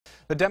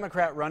The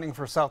Democrat running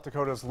for South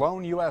Dakota's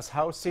lone U.S.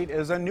 House seat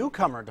is a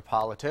newcomer to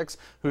politics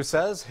who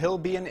says he'll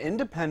be an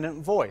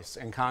independent voice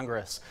in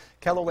Congress.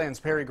 KELOLAND's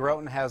Perry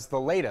Groten has the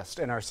latest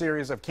in our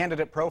series of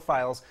candidate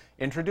profiles,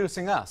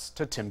 introducing us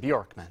to Tim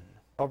Bjorkman.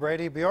 Well,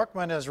 Brady,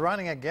 Bjorkman is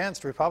running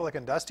against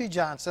Republican Dusty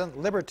Johnson,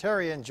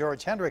 Libertarian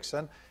George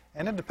Hendrickson,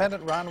 and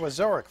Independent Ron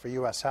Wazorek for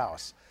U.S.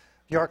 House.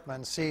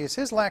 Bjorkman sees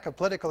his lack of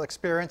political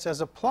experience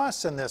as a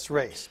plus in this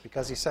race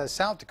because he says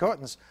South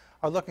Dakotans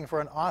are looking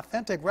for an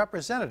authentic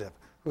representative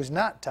who's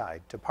not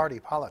tied to party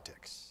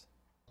politics.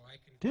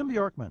 Tim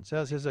Bjorkman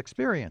says his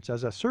experience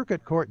as a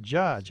circuit court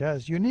judge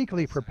has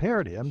uniquely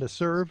prepared him to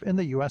serve in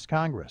the U.S.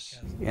 Congress.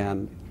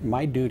 And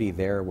my duty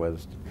there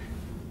was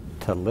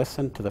to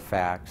listen to the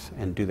facts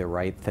and do the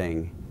right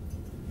thing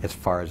as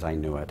far as I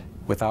knew it,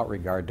 without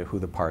regard to who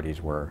the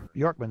parties were.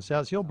 Bjorkman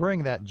says he'll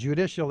bring that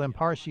judicial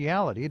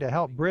impartiality to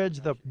help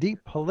bridge the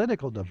deep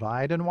political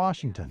divide in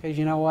Washington. Because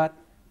you know what?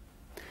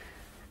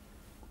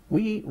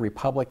 We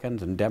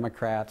Republicans and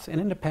Democrats and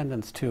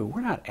independents too,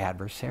 we're not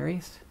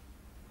adversaries.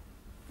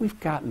 We've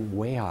gotten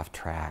way off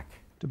track.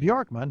 To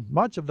Bjorkman,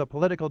 much of the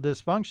political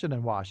dysfunction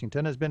in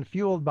Washington has been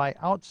fueled by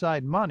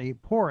outside money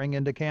pouring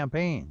into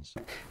campaigns.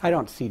 I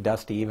don't see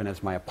Dusty even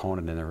as my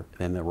opponent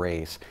in the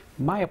race.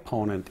 My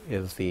opponent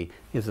is the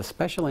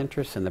special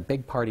interests and the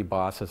big party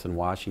bosses in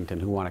Washington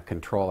who want to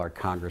control our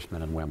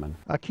congressmen and women.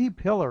 A key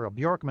pillar of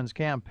Bjorkman's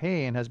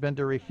campaign has been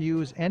to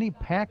refuse any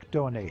PAC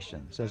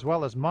donations as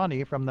well as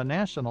money from the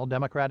National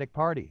Democratic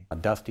Party.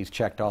 Dusty's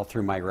checked all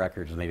through my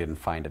records and they didn't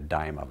find a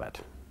dime of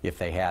it. If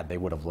they had, they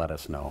would have let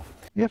us know.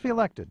 If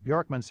elected,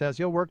 Bjorkman says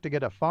he'll work to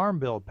get a farm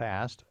bill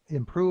passed,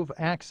 improve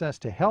access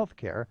to health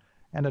care,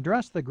 and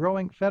address the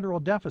growing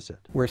federal deficit.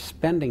 We're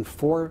spending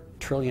 $4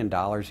 trillion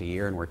a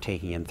year and we're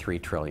taking in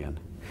 $3 trillion.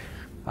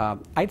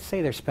 I'd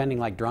say they're spending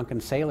like drunken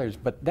sailors,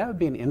 but that would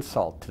be an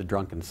insult to the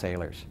drunken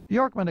sailors.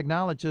 Bjorkman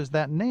acknowledges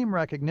that name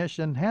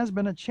recognition has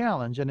been a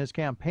challenge in his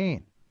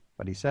campaign,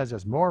 but he says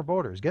as more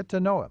voters get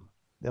to know him,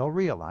 they'll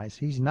realize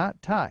he's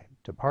not tied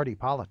to party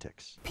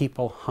politics.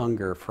 People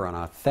hunger for an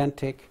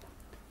authentic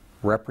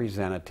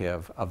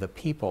representative of the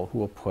people who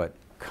will put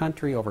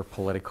country over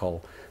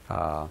political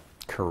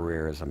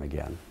careerism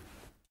again.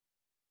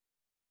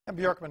 And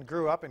Bjorkman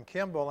grew up in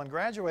Kimball and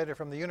graduated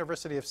from the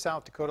University of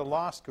South Dakota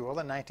Law School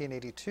in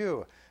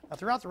 1982. Now,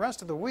 throughout the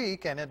rest of the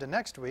week and into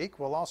next week,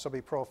 we'll also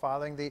be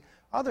profiling the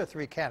other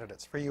three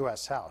candidates for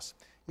U.S. House.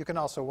 You can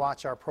also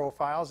watch our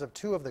profiles of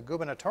two of the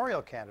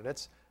gubernatorial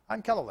candidates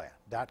on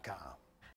KELOLAND.com.